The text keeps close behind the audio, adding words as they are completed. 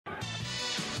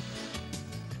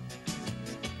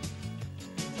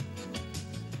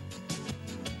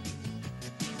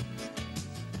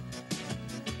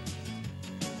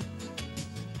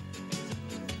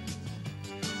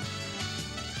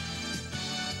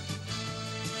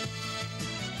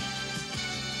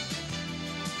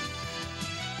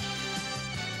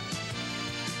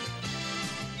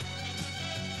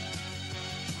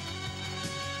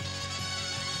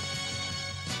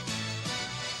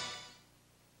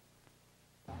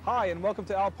Hi, and welcome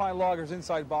to Alpine Loggers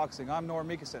Inside Boxing. I'm Norm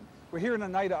Mikason. We're here in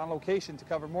Oneida on location to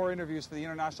cover more interviews for the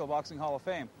International Boxing Hall of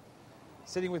Fame.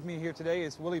 Sitting with me here today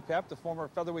is Willie Pep, the former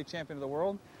featherweight champion of the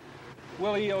world.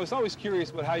 Willie, I was always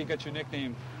curious about how you got your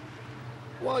nickname.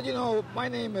 Well, you know, my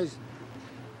name is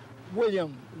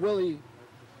Willie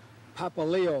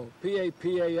Papaleo,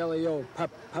 P-A-P-A-L-E-O,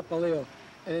 Papaleo.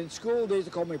 And in school, they used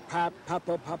to call me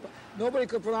Papa. Nobody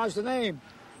could pronounce the name.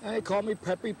 And they called me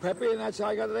Peppy, and that's how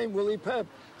I got the name, Willie Pep.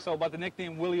 So about the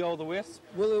nickname Willie-O the Wisp?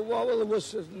 Willie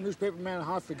Wisp, the newspaper man in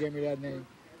Hartford gave me that name.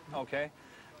 Okay.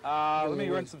 Let me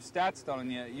run some stats down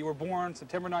on you. You were born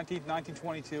September 19th,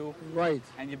 1922. Right.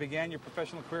 And you began your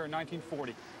professional career in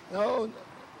 1940. No,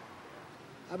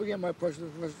 I began my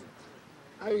professional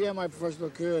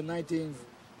career in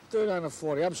 1939 or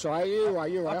 40. I'm sorry, you're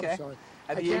right, Okay. I'm sorry.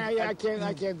 I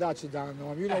can't dodge you down,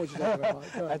 Norm. You know what you're talking about.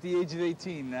 At the age of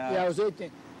 18. Yeah, I was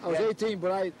 18. I was 18,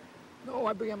 but I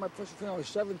began my professional career when I was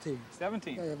 17.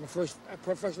 17? Yeah, my first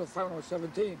professional fight when I was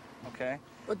 17. Okay.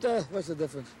 But what's the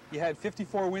difference? You had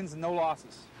 54 wins and no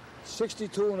losses.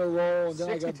 62 in a row, and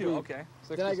then 62, I got beat. okay.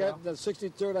 60 then I got the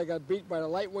 63rd. I got beat by the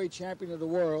lightweight champion of the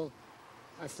world.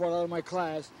 I fought out of my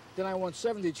class. Then I won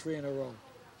 73 in a row.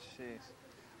 Jeez.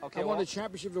 Okay. I won the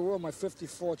championship of the world, my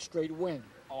 54th straight win.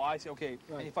 Oh, I see. Okay.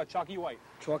 Right. And you fought Chalky White.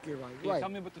 Chalky White. Can you tell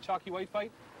me about the Chalky White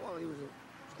fight? Well, he was a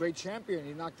great champion.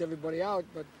 He knocked everybody out,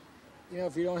 but you know,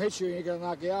 if he don't hit you, he ain't gonna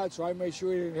knock you out. So I made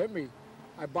sure he didn't hit me.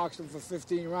 I boxed him for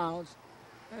 15 rounds,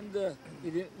 and as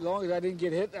long as I didn't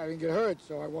get hit, I didn't get hurt.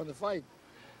 So I won the fight.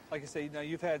 Like I say, now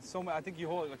you've had so many. I think you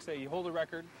hold, like say, you hold a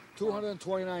record.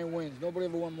 229 wins. Nobody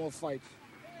ever won more fights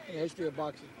in the history of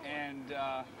boxing. And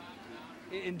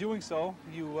in doing so,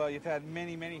 you've had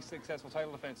many successful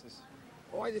title defenses.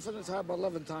 Oh, I defended the title about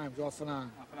 11 times, off and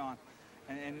on. Off and on.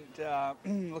 And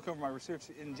look over my research.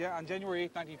 On January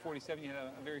 8th, 1947, you had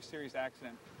a very serious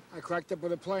accident. I cracked up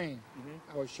with a plane.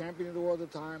 I was champion of the world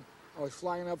at the time. I was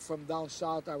flying up from down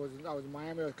south. I was in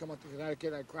Miami. I was coming up to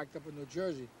Connecticut. I cracked up in New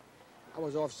Jersey. I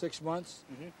was off 6 months.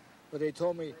 But they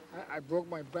told me I broke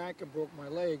my back and broke my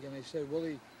leg. And they said,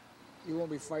 Willie, you won't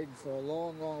be fighting for a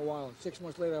long while. 6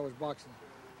 months later, I was boxing.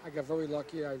 I got very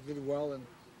lucky. I did well, and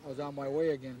I was on my way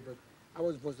again. But I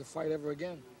wasn't supposed to fight ever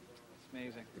again. It's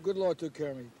amazing. The good Lord took care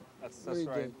of me. That's really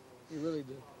right. Did. He really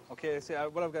did. Okay, so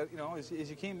what I've got, you know, is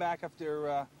you came back after your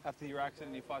accident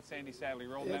and you fought Sandy Sadler,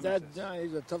 your old nemesis.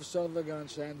 He's a tough son of a gun,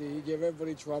 Sandy. He gave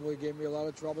everybody trouble. He gave me a lot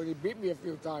of trouble. He beat me a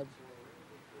few times.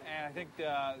 And I think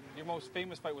your most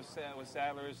famous fight was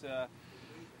Sadler's.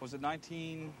 Was it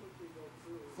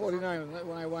 1949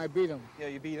 when I beat him? Yeah,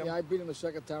 you beat him. Yeah, I beat him the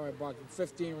second time I boxed him.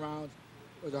 15 rounds.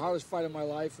 It was the hardest fight of my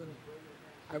life, and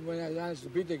I managed to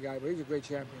beat the guy, but he's a great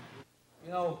champion.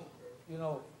 You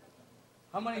know,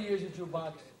 how many years did you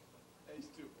box?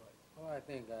 Oh, I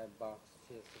think I boxed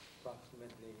just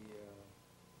approximately.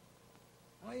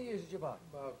 How many years did you box?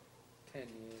 About 10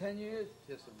 years. 10 years?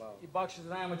 Just about. You boxed as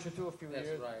an amateur too a few years.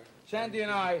 That's right. Sandy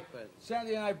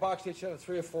and I boxed each other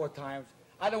 3 or 4 times.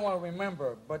 I don't want to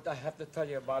remember, but I have to tell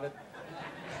you about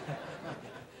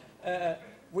it.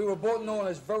 We were both known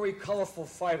as very colorful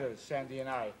fighters, Sandy and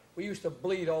I. We used to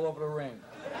bleed all over the ring.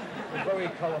 We're very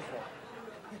colorful.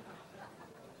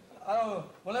 I don't know,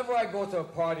 whenever I go to a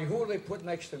party, who do they put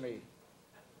next to me?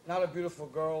 Not a beautiful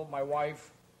girl, my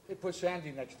wife. They put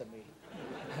Sandy next to me.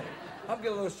 I'm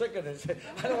getting a little sick of this.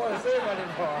 I don't want to say it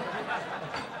anymore.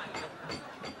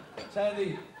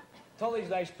 Sandy, tell these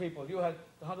nice people, you had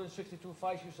 162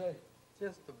 fights, you say?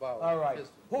 Just about. All right.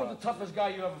 Just Who's about. the toughest guy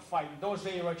you ever fight? Don't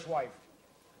say your ex-wife.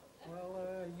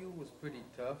 Well, you was pretty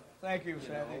tough. Thank you,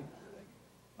 Sandy.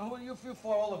 Oh, you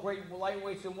fought all the great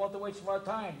lightweights and welterweights of our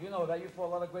time. You know that. You fought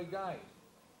a lot of great guys.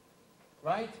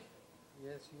 Right?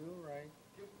 Yes, you're right.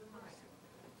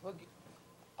 Look,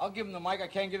 I'll give him the mic. I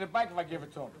can't get it back if I give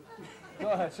it to him. Go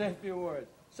ahead. Say a few words.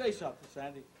 Say something,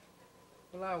 Sandy.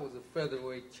 Well, I was a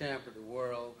featherweight champ of the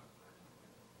world,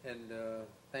 and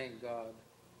thank God,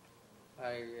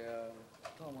 I...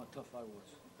 Tell him how tough I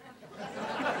was.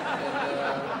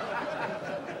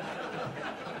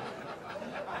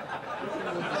 He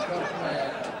was a tough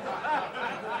man.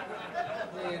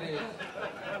 There it is.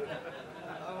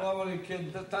 I'm only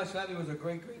kidding. Sandy was a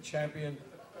great champion.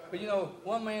 But you know,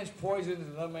 one man's poison is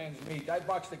another man's meat. I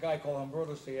boxed a guy called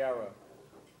Humberto Sierra,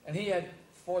 and he had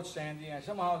fought Sandy, and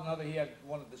somehow or another he had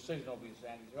won a decision over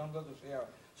Sandy. Humberto Sierra.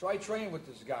 So I trained with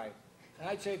this guy, and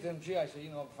I say to him, gee, I said,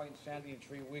 you know, I'm fighting Sandy in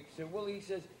 3 weeks. He said, Willie, he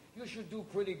says, you should do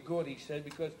pretty good, he said,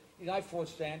 because you know, I fought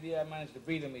Sandy, I managed to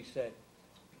beat him, he said.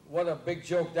 What a big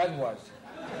joke that was.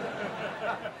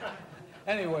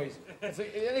 Anyways, if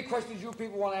any questions you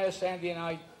people want to ask Sandy and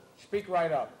I, speak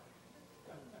right up.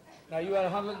 Now, you had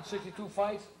 162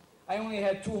 fights? I only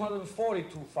had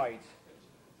 242 fights.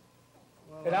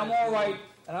 Well, And I'm all right.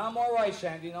 And I'm all right,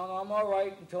 Sandy. No, I'm all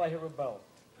right until I hear a bell.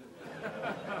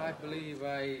 I believe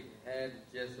I had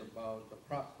just about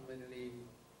approximately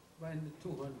right in the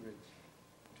 200s.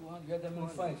 200, you had that many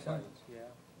fights, huh? Yeah.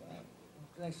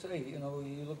 What can I say? You know,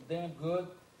 you look damn good.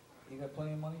 You got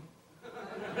plenty of money?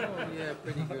 Oh, yeah,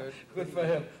 pretty good. Good for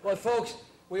him. Well, folks,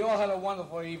 we all had a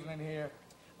wonderful evening here.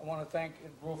 I want to thank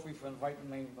Brophy for inviting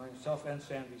me, myself and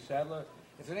Sandy Sadler.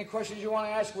 If there's any questions you want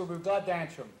to ask, we'll be glad to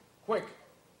answer them. Quick.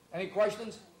 Any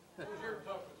questions? Who's your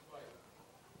toughest fighter?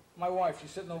 My wife,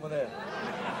 she's sitting over there.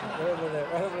 Right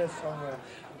over there somewhere.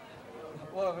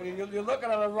 Well, you're looking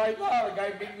at her right now. The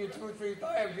guy beat you 2 or 3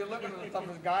 times. You're looking at the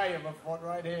toughest guy I ever fought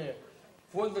right here.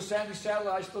 If it wasn't for Sandy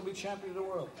Sadler, I'd still be champion of the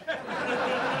world.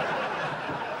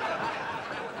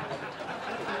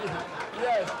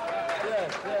 Yes.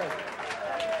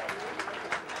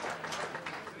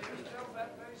 Do you still bet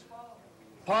baseball?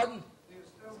 Pardon? Do you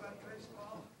still bet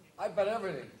baseball? I bet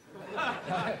everything.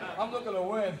 I'm looking to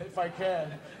win if I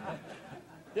can.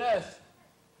 Yes.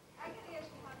 I can ask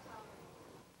you how tall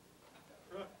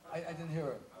are you? I didn't hear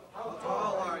her. How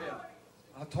tall are you?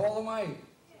 How tall am I?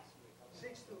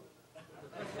 6'2".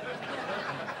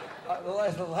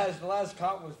 The last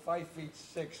count was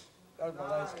 5'6". That was the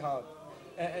last count.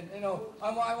 And you know,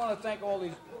 I want to thank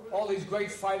all these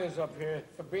great fighters up here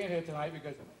for being here tonight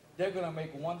because they're going to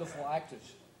make wonderful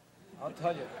actors. I'll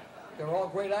tell you, they're all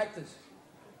great actors.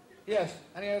 Yes.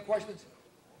 Any other questions?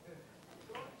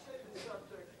 Don't change the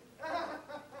subject.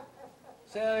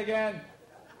 Say that again.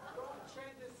 Don't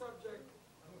change the subject.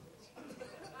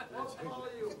 How tall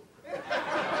are you?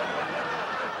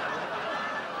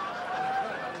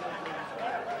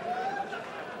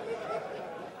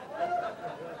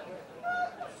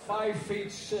 Five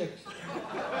feet 6.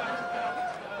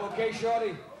 Okay,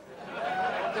 Shorty?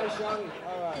 Okay, Shorty?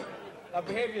 All right. Now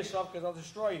behave yourself because I'll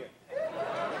destroy you.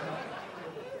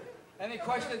 Any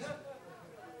questions?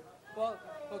 Well,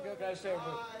 look, like I said,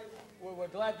 we're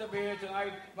glad to be here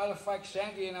tonight. Matter of fact,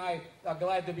 Sandy and I are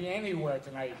glad to be anywhere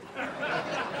tonight.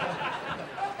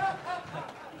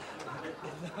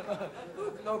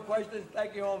 No questions?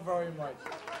 Thank you all very much.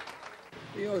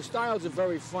 You know, styles are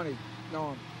very funny.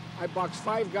 No, I boxed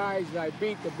 5 guys that I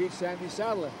beat to beat Sandy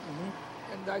Sadler.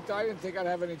 And I didn't think I'd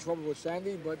have any trouble with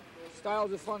Sandy, but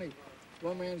styles are funny.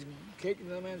 One man's cake and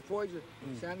another man's poison.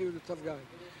 Sandy was a tough guy.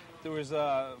 There was,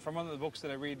 from one of the books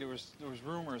that I read, there was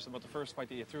rumors about the first fight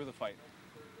that you threw the fight.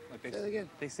 Like Say that again.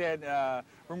 They said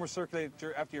rumors circulated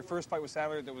after your first fight with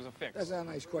Sadler there was a fix. That's not a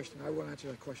nice question. I won't answer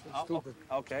that question. It's stupid.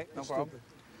 Okay, no It's problem.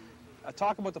 stupid.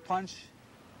 Talk about the punch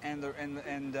and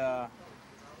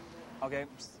okay,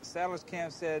 Sadler's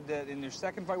camp said that in your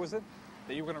second fight, was it,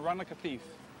 that you were going to run like a thief?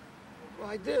 Well,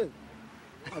 I did.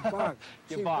 I boxed.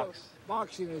 You See, boxed.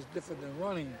 Boxing is different than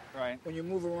running. Right. When you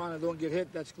move around and don't get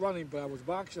hit, that's running, but I was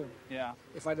boxing. Yeah.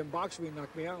 If I didn't box, he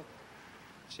knocked me out.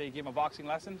 So you gave him a boxing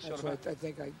lesson? That's what I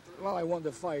think I won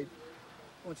the fight.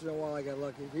 Once in a while, I got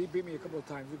lucky. He beat me a couple of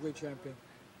times. He's a great champion.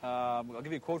 I'll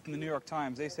give you a quote from the New York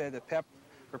Times. They said that Pep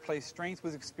replaced strength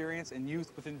with experience and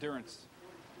youth with endurance.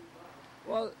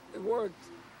 Well, it worked.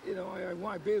 You know,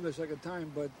 I beat him the second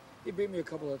time, but he beat me a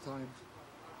couple of times.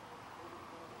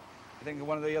 I think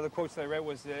one of the other quotes that I read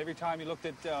was that every time you looked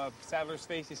at Sadler's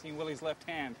face, you seen Willie's left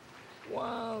hand.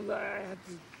 Well, I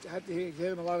had to hit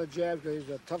him a lot of jabs because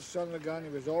he's a tough son of a gun. He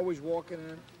was always walking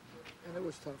in, and it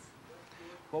was tough.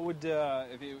 What would,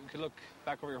 if you could look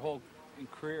back over your whole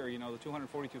career, you know, the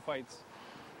 242 fights,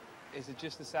 is it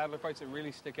just the Sadler fights that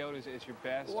really stick out as your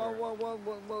best? Well,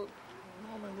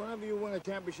 I mean, whenever you win a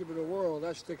championship of the world,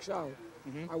 that sticks out.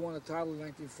 I won a title in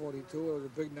 1942. It was a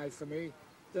big night for me.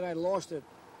 Then I lost it.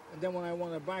 And then when I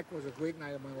won it back, it was a great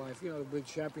night of my life. You know, the big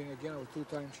champion again. I was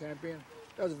 2-time champion.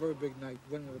 That was a very big night,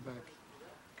 winning it back.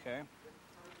 Okay.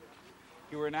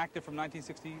 You were inactive from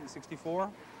 1960 to 64?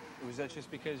 Was that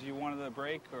just because you wanted a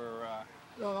break, or?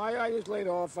 No, I just laid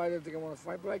off. I didn't think I wanted to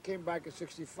fight, but I came back at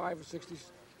 65 or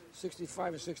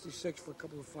 65 or 66 for a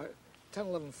couple of fights, 10,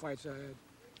 11 fights I had.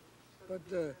 But,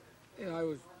 you know,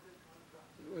 it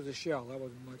was a shell. That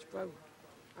wasn't much. But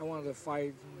I wanted to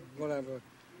fight, whatever.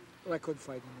 But I couldn't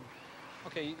fight anymore.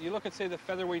 Okay, you look at, say, the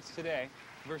featherweights today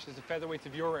versus the featherweights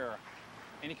of your era.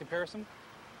 Any comparison?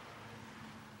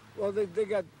 Well, they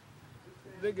got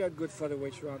good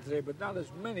featherweights around today, but not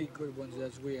as many good ones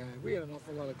as we had. We had an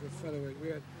awful lot of good featherweights. We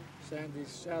had Sandy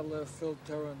Sadler, Phil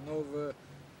Terranova,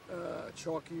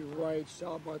 Chalky Wright,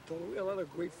 Sal Bartolo. We had a lot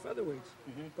of great featherweights.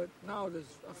 But now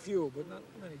there's a few, but not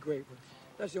many great ones.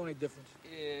 That's the only difference.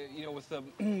 You know, with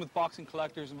with boxing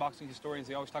collectors and boxing historians,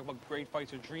 they always talk about great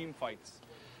fights or dream fights.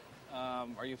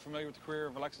 Are you familiar with the career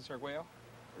of Alexis Arguello?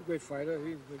 a great fighter.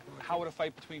 He's a good boxer. How would a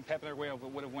fight between Pep and Arguello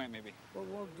would have went, maybe?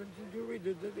 Well, did you read?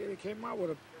 They came out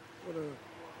with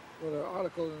an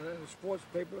article in the sports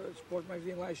paper, sports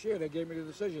magazine last year. They gave me the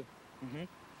decision.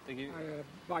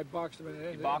 Mm-hmm. I boxed him.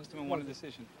 You boxed him and won a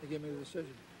decision. They gave me the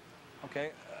decision.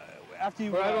 Okay. After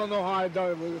you. But I don't know how I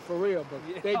done it with it for real, but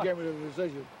Yeah. they gave me the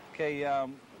decision. Okay.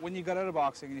 When you got out of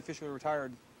boxing and you officially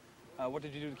retired, what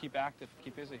did you do to keep active,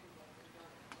 keep busy?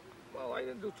 Well, I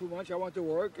didn't do too much. I went to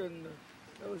work, and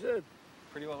that was it.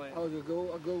 Pretty well. I was a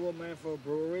Goodwill man for a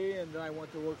brewery, and then I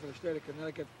went to work for the state of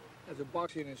Connecticut as a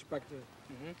boxing inspector.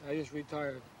 Mm-hmm. I just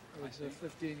retired. I was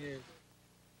 15 years.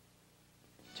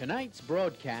 Tonight's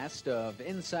broadcast of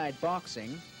Inside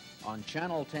Boxing on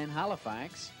Channel 10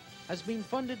 Halifax has been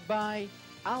funded by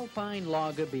Alpine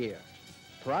Lager Beer,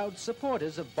 proud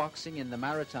supporters of boxing in the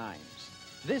Maritimes.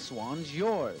 This one's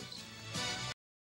yours.